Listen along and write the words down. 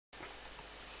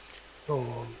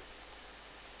Oh.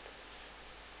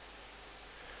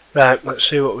 Right, let's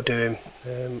see what we're doing.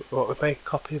 Well, we make a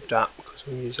copy of that because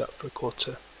we'll use that for a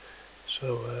cutter.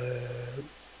 So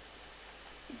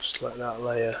select that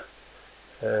layer,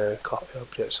 copy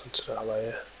objects onto that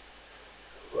layer.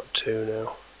 We've got two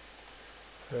now.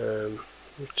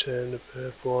 Return the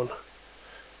purple one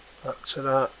back to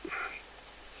that.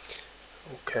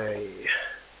 Okay.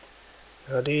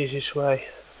 Now the easiest way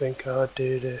I think I would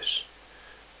do this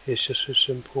is just a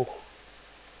simple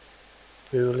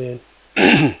boolean.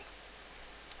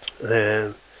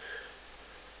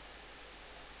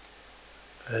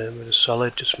 With a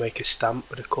solid, just make a stamp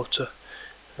with a cutter.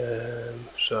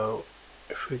 So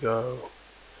if we go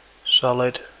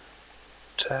solid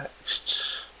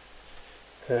text,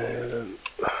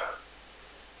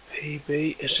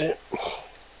 PB is it?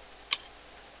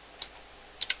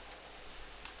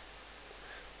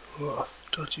 What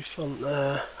a dodgy font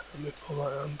there. Let me pull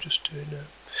that. I'm just doing it.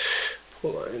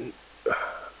 Pull that in.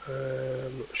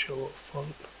 I'm not sure what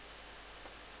font.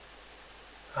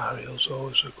 Arial's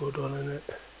always a good one, isn't it?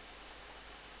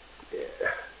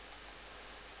 Yeah.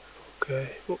 Okay.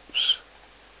 Whoops.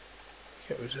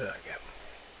 Get rid of that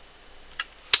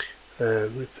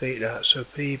again. Repeat that. So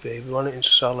PB, we want it in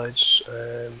solids.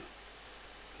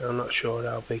 I'm not sure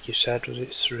how big you said. Was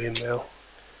it 3 mil?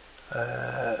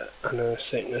 And then the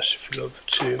thickness, if you go for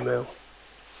 2 mil.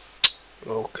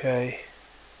 Okay.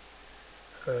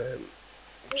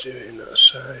 Do it in that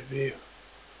side view.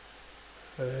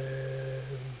 I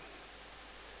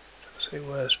think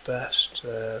where's best,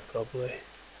 probably.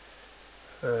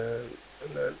 And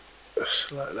then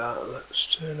select that. Let's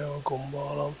turn our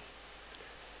gumball on.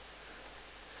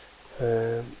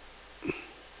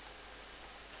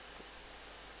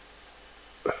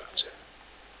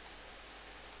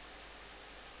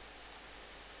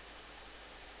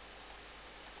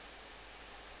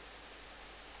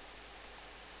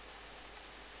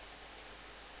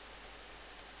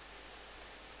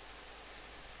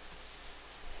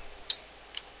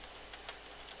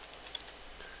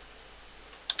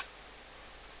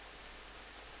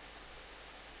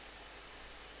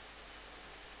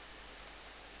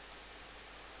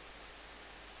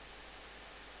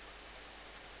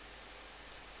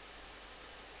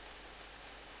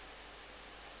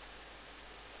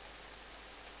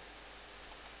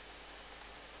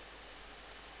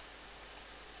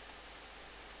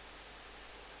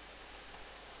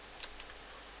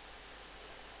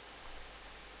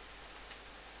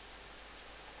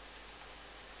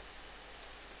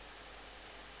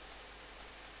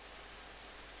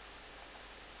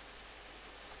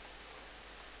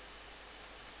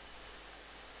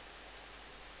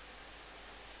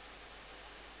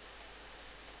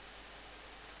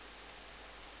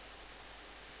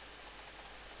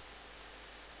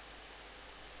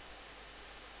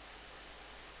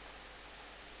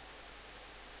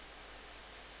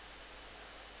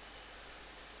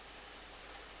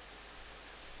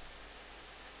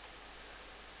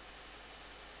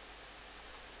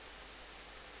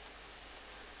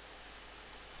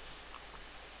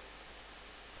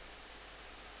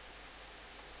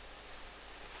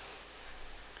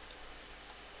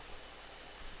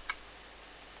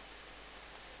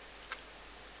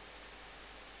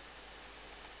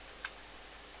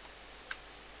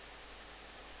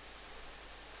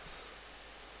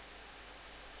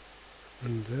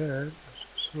 And then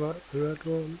select the red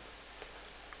one.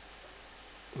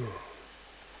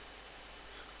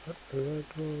 Select the red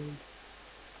one.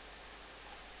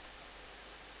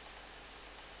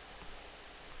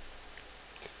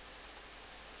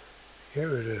 Get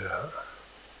rid of that.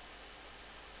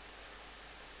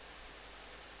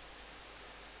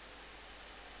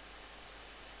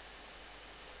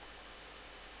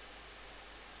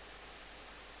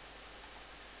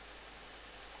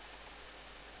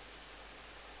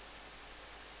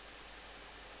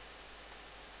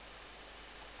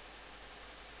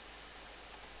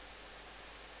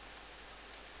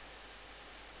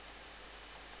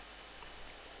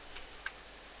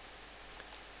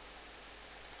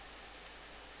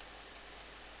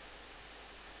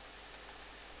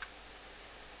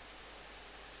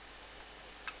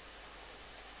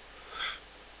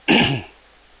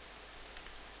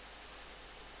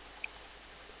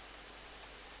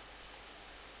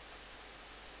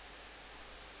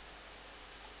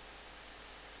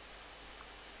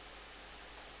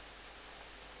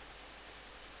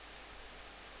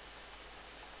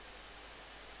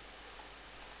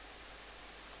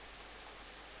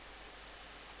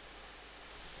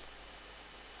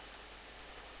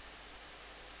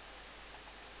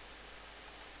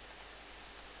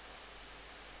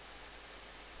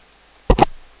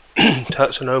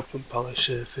 That's an open poly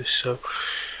surface, so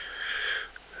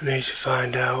I need to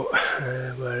find out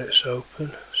where it's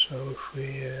open. So if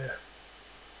we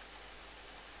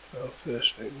well,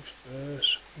 first things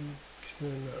first,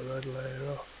 turn that red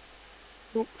layer off.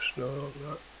 Oops, no, not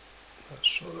that.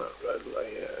 That's on that red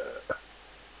layer.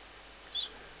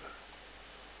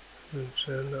 And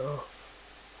turn that off.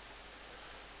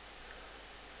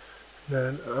 And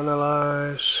then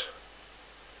analyze.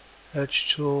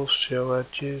 Edge tools, show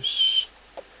edges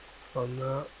on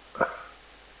that.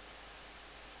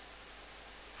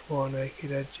 4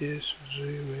 naked edges,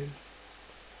 zoom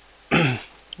in.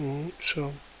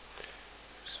 So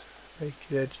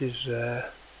naked edges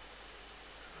there.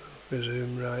 We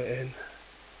zoom right in.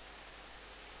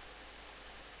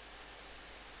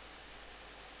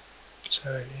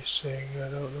 Tiniest thing, I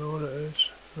don't know what it is.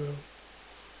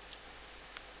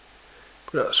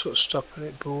 But that's what's stopping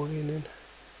it boolean in.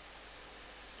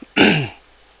 We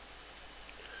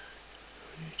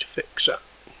need to fix that.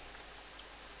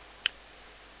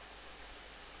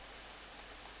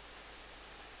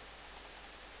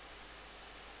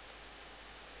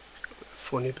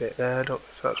 Funny bit there, I don't know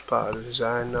if that's part of the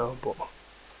design now, but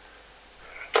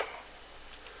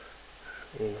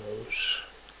who knows.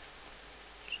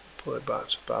 So put it back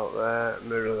to about there,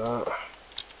 mirror that.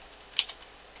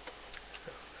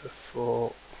 The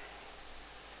 4.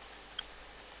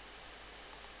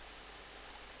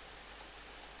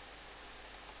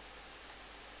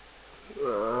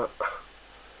 That.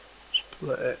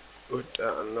 Split it with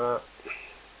that and that.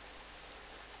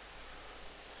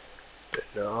 Turn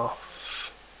it off.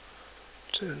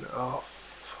 Turn it off.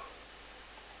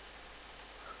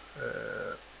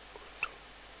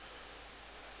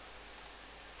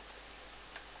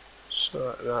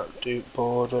 Select that dupe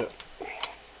border.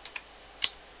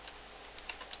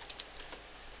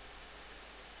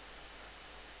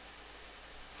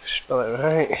 Spell it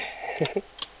right.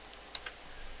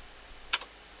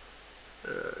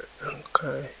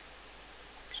 Okay.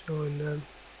 Join them.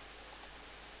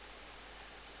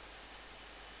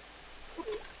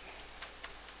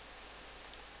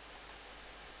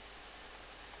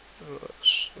 Let's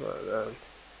select them.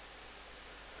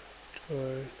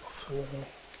 Join off of them.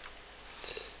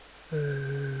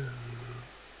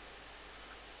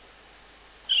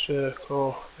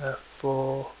 Circle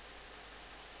F4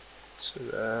 to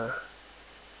there.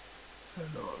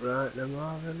 They're not right, them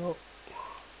are they not?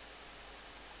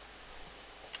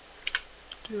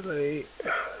 Delete,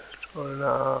 draw an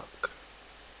arc,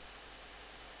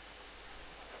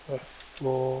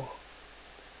 F4,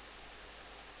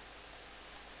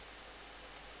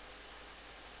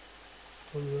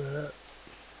 from there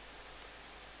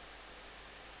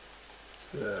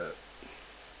to there.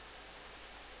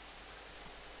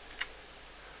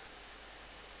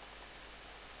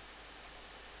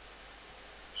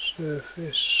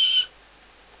 Surface,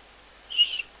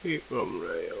 sweep run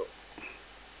rail.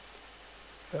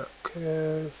 That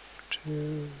curve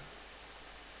to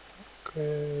that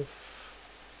curve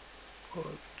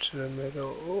on to the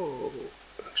middle. Oh,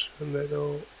 that's the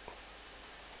middle.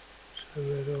 To the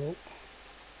middle.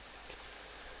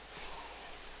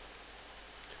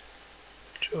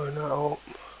 Join that up.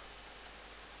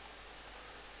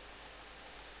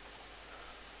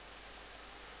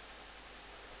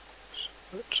 So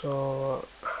that's all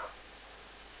that.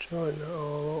 Join that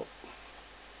all up.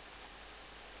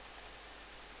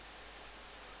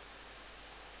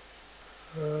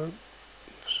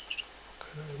 Just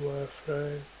looking at the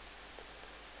wireframe.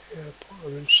 Yeah, put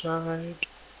them inside.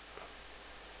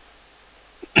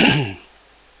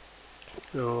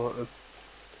 No, the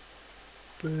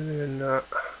blue and that.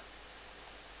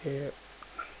 Yeah.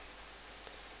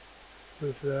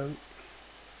 With them.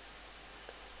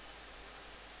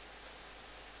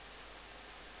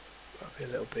 Might be a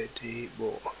little bit deep, but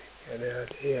you get the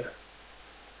idea.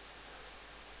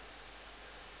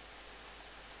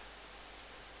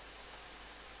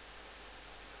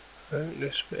 I think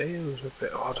this bit here was a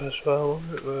bit odd as well,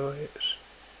 wasn't it? The way it's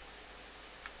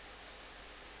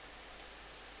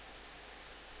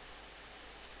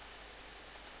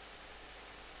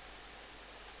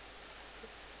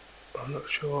I'm not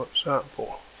sure what's that,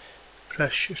 but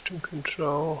press shift and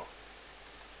control,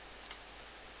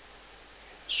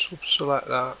 sub-select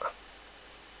that,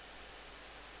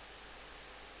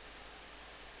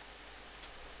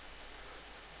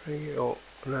 bring it up,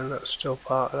 and then that's still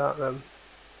part of that then,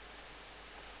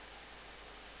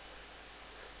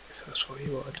 if that's what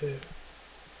you want to do.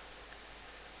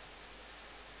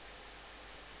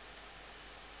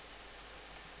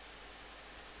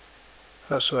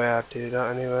 That's the way I'd do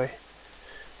that anyway.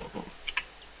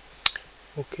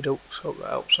 Okie dokes, hope that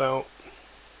helps out.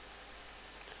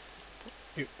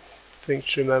 thing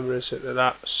to remember is that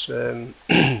that's a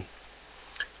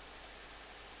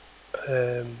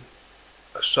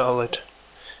solid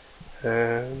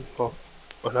or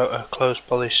a closed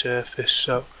poly surface,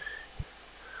 so I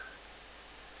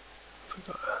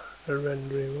forgot a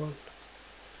rendering one.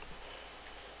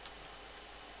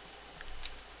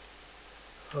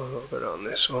 Oh, I've not got it on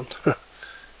this one.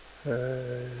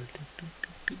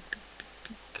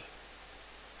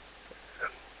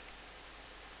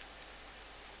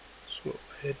 It's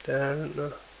way down, isn't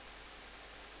there?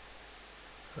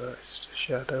 Oh, it's just a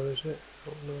shadow, is it?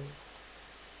 Oh no.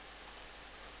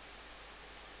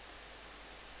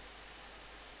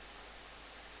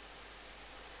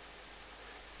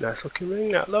 Nice looking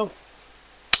ring that though.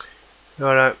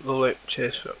 Alright, lovely.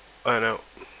 Cheers. Bye now.